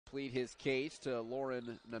plead his case to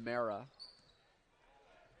Lauren Namera.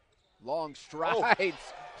 Long strides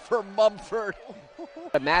for Mumford.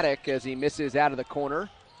 Dramatic as he misses out of the corner.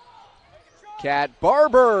 Cat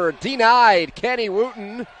Barber denied Kenny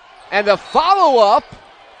Wooten. And the follow-up.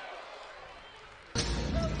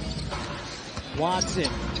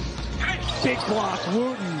 Watson. Big block,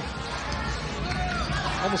 Wooten.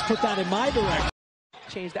 Almost put that in my direction.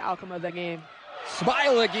 Changed the outcome of the game.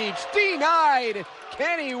 Smilagich denied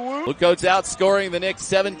Kenny Wooten. Blue Coats outscoring the Knicks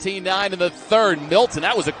 17-9 in the third. Milton,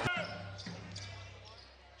 that was a...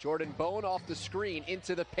 Jordan Bone off the screen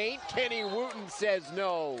into the paint. Kenny Wooten says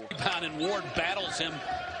no. And Ward battles him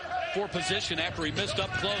for position after he missed up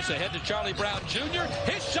close ahead to Charlie Brown Jr.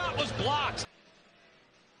 His shot was blocked.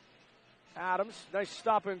 Adams, nice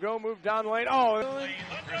stop and go, move down the lane. Oh,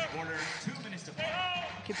 First quarter, 2 minutes to play.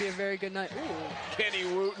 Could be a very good night. Ooh. Kenny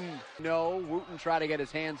Wooten. No, Wooten tried to get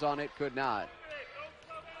his hands on it, could not.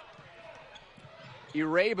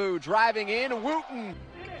 Irebu driving in, Wooten.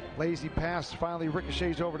 Lazy pass finally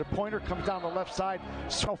ricochets over to Pointer, comes down the left side.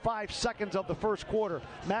 So 5 seconds of the first quarter.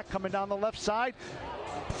 Mack coming down the left side.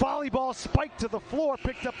 Volleyball spiked to the floor,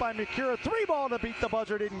 picked up by McCura. 3-ball to beat the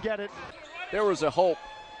buzzer, didn't get it. There was a hope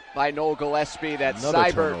by Noel Gillespie that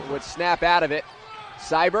Seibert would snap out of it.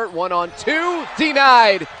 Seibert 1-on-2,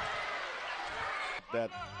 denied.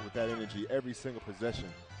 With that energy every single possession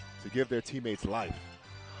to give their teammates life.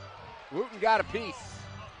 Wooten got a piece.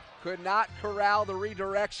 Could not corral the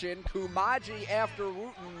redirection. Kumaji after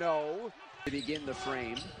Wooten, no. To begin the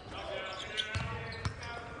frame.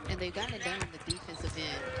 And they've gotten it done on the defensive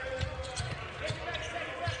end.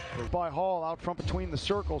 By Hall out front between the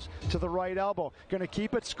circles to the right elbow. Going to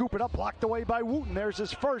keep it, scoop it up, blocked away by Wooten. There's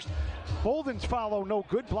his first. Bolden's follow, no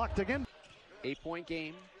good, blocked again. 8-point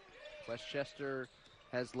game. Westchester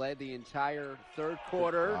has led the entire third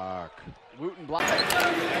quarter. Wooten blocked.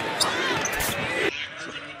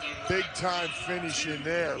 Big time finish in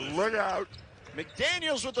there. Look out.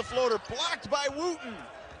 McDaniels with the floater, blocked by Wooten.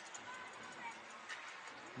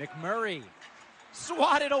 McMurray.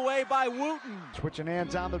 Swatted away by Wooten. Switching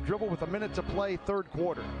hands on the dribble with a minute to play, third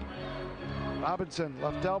quarter. Robinson,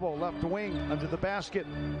 left elbow, left wing, under the basket.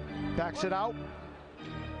 Backs it out.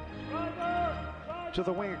 To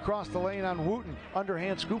the wing across the lane on Wooten.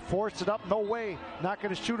 Underhand scoop, forced it up, no way. Not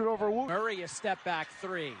going to shoot it over Wooten. Murray, a step back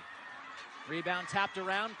three. Rebound tapped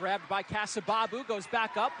around, grabbed by Casababu, goes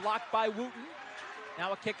back up, blocked by Wooten.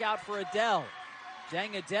 Now a kick out for Adele.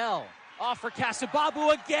 Dang Adele. Off for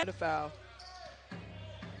Casababu again. The foul.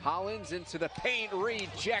 Hollins into the paint,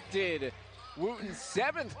 rejected. Wooten's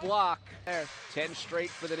 7th block. 10 straight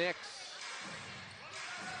for the Knicks.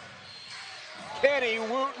 Kenny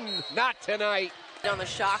Wooten, not tonight. On the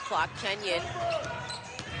shot clock, Kenyon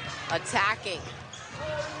attacking.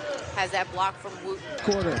 Has that block from Wooten.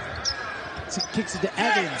 Quarter. Kicks it to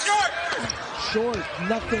Evans. Short,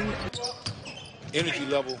 nothing. Energy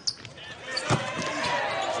level. It's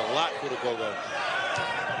a lot for the go-go.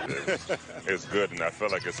 It's good, and I feel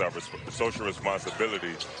like it's our social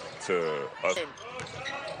responsibility to us.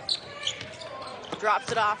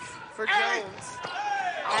 Drops it off for Jones.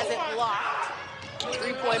 Has it blocked.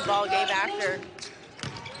 3-point ball game after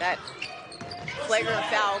that flagrant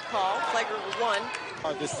foul call. Flagrant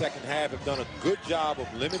 1. This second half have done a good job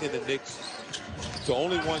of limiting the Knicks to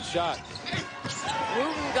only one shot.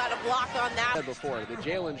 Wooten got a block on that. Before, the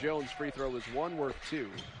Jalen Jones free throw was 1 worth 2.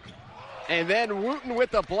 And then Wooten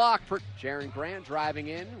with the block. Jaron Grant driving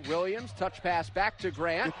in. Williams, touch pass back to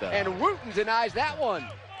Grant. And Wooten denies that one.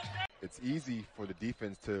 It's easy for the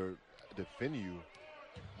defense to defend you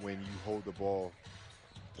when you hold the ball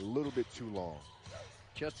a little bit too long.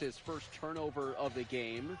 Just his first turnover of the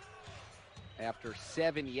game after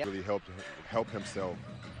 7 years. Really help himself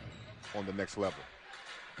on the next level.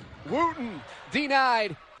 Wooten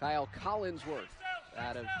denied. Kyle Collinsworth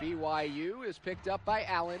out of BYU is picked up by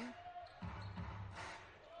Allen.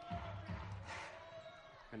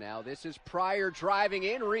 And now this is Pryor driving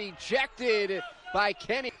in, rejected by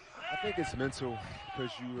Kenny. I think it's mental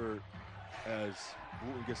because you are, as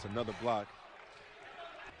Wooten gets another block.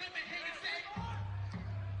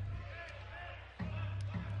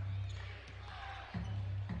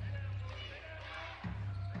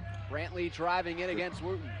 Brantley driving in against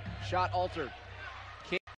Wooten. Shot altered.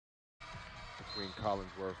 Between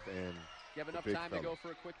Collinsworth and You have enough time to go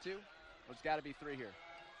for a quick 2? There's got to be 3 here.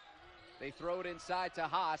 They throw it inside to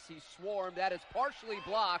Haas. He swarmed. That is partially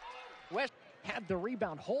blocked. West had the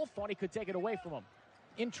rebound. Hole thought he could take it away from him.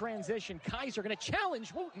 In transition, Kaiser going to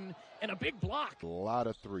challenge Wooten and a big block. A lot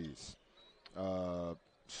of threes.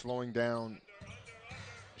 Slowing down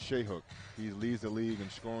Shayhook. He leads the league in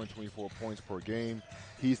scoring 24 points per game.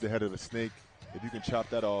 He's the head of the snake. If you can chop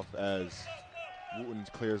that off as Wooten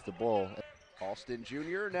clears the ball. Alston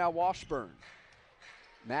Jr., now Washburn.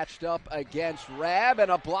 Matched up against Rab,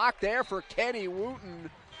 and a block there for Kenny Wooten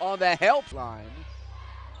on the help line.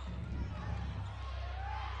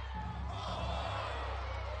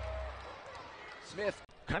 Smith.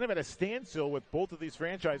 Kind of at a standstill with both of these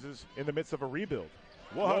franchises in the midst of a rebuild.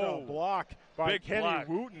 What a block by Kenny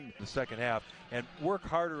Wooten. In the second half, and work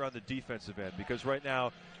harder on the defensive end, because right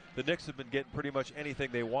now the Knicks have been getting pretty much anything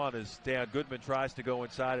they want as Dan Goodman tries to go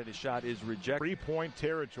inside and his shot is rejected. 3-point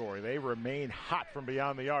territory. They remain hot from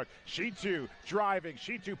beyond the arc. Shitu driving.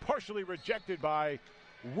 Shitu partially rejected by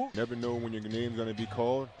Wooten. Never know when your name's going to be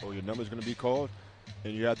called or your number's going to be called,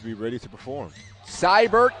 and you have to be ready to perform.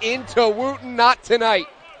 Seibert into Wooten, not tonight.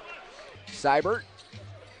 Seibert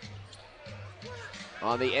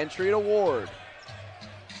on the entry to Ward.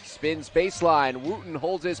 Spins baseline. Wooten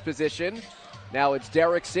holds his position. Now it's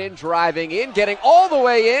Derrickson driving in, getting all the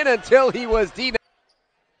way in until he was denied.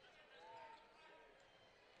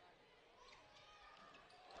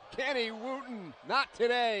 Kenny Wooten, not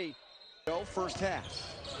today. First half.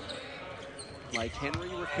 Mike Henry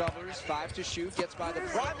recovers, 5 to shoot, gets by the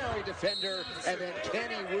primary defender, and then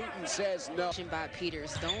Kenny Wooten says no. By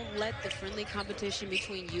Peters, don't let the friendly competition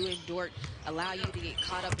between you and Dort allow you to get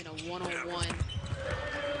caught up in a one-on-one.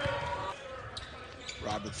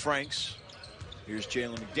 Robert Franks. Here's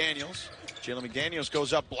Jalen McDaniels. Jalen McDaniels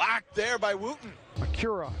goes up, blocked there by Wooten.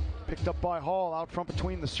 Makura picked up by Hall, out front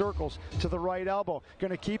between the circles to the right elbow.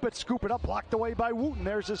 Going to keep it, scoop it up, blocked away by Wooten.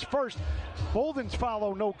 There's his first. Bolden's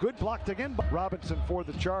follow, no good, blocked again by Robinson for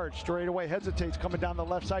the charge. Straight away, hesitates, coming down the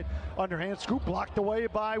left side. Underhand scoop, blocked away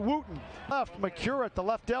by Wooten. Left, Makura at the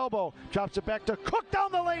left elbow, drops it back to Cook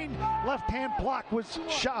down the lane. Left hand block was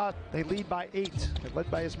shot. They lead by 8. They led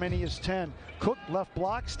by as many as 10. Cook, left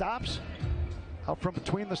block, stops. Out from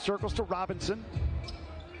between the circles to Robinson.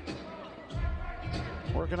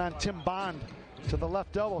 Working on Tim Bond to the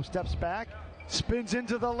left elbow, steps back, spins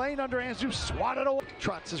into the lane, underhand, swatted away.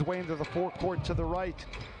 Trots his way into the forecourt to the right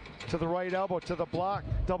elbow, to the block,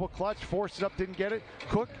 double clutch, forced it up, didn't get it.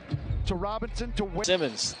 Cook to Robinson to win.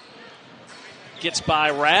 Simmons gets by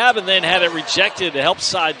Rab and then had it rejected. The help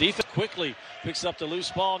side defense quickly picks up the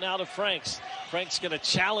loose ball now to Franks. Franks going to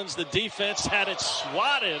challenge the defense, had it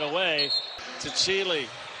swatted away to Chile.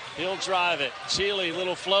 He'll drive it. Chile,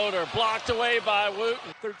 little floater, blocked away by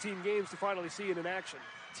Wooten. 13 games to finally see it in action.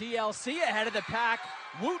 TLC ahead of the pack.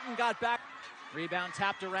 Wooten got back. Rebound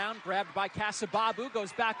tapped around, grabbed by Casababu,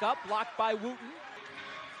 goes back up, blocked by Wooten.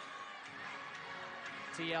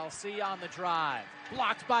 TLC on the drive,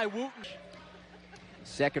 blocked by Wooten.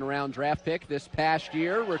 Second round draft pick this past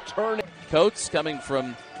year, returning. Coates coming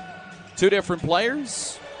from 2 different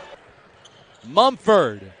players.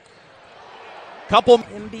 Mumford.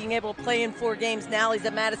 Him being able to play in 4 games now. He's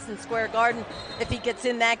at Madison Square Garden. If he gets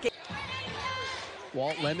in that game.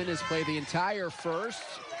 Walt Lemon has played the entire first.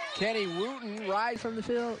 Kenny Wooten rise from the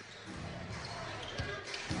field.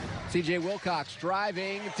 C.J. Wilcox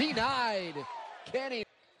driving, denied. Kenny.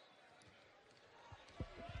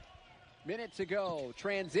 Minute to go.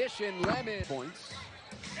 Transition, Lemon. Points.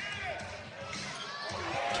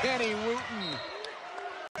 Kenny Wooten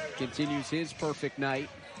continues his perfect night.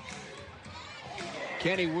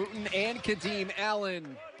 Kenny Wooten and Kadeem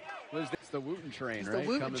Allen. Was this the Wooten train, right? The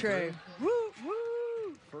Wooten train. Woo,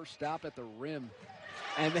 woo. First stop at the rim.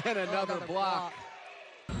 And then another block.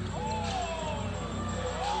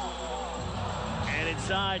 And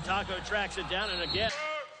inside, Taco tracks it down and again.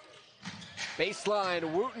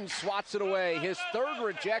 Baseline, Wooten swats it away. His 3rd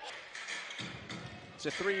rejection. It's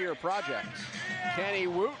a 3-year project. Kenny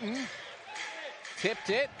Wooten tipped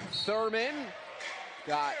it. Thurman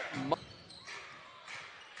got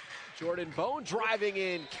Jordan Bone driving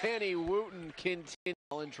in. Kenny Wooten continues.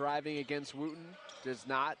 Allen driving against Wooten. Does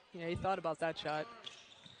not. Yeah, he thought about that shot.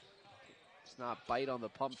 Does not bite on the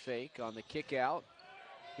pump fake on the kick out.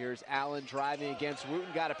 Here's Allen driving against Wooten.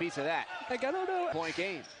 Got a piece of that. I don't know. Point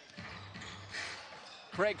game.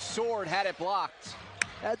 Craig Sword had it blocked.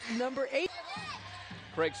 That's number 8.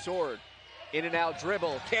 Craig Sword, in and out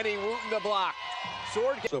dribble. Kenny Wooten the block.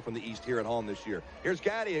 Sword. So from the East here at home this year. Here's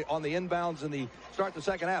Gaddy on the inbounds in the start the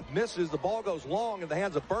second half. Misses. The ball goes long in the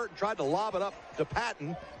hands of Burton. Tried to lob it up to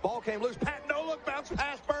Patton. Ball came loose. Patton, no look, bounce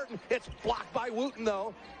past Burton. It's blocked by Wooten,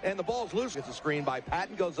 though. And the ball's loose. Gets a screen by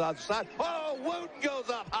Patton. Goes outside. Oh, Wooten goes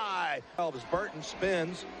up high. As Burton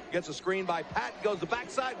spins. Gets a screen by Patton. Goes the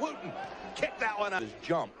backside. Wooten. Kick that one out. His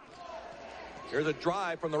jump. Here's a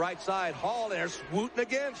drive from the right side. Hall. There's Wooten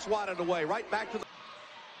again. Swatted away. Right back to the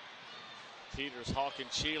Teeters hawking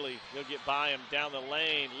Cheely. He'll get by him down the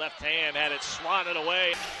lane. Left hand had it swatted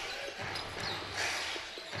away.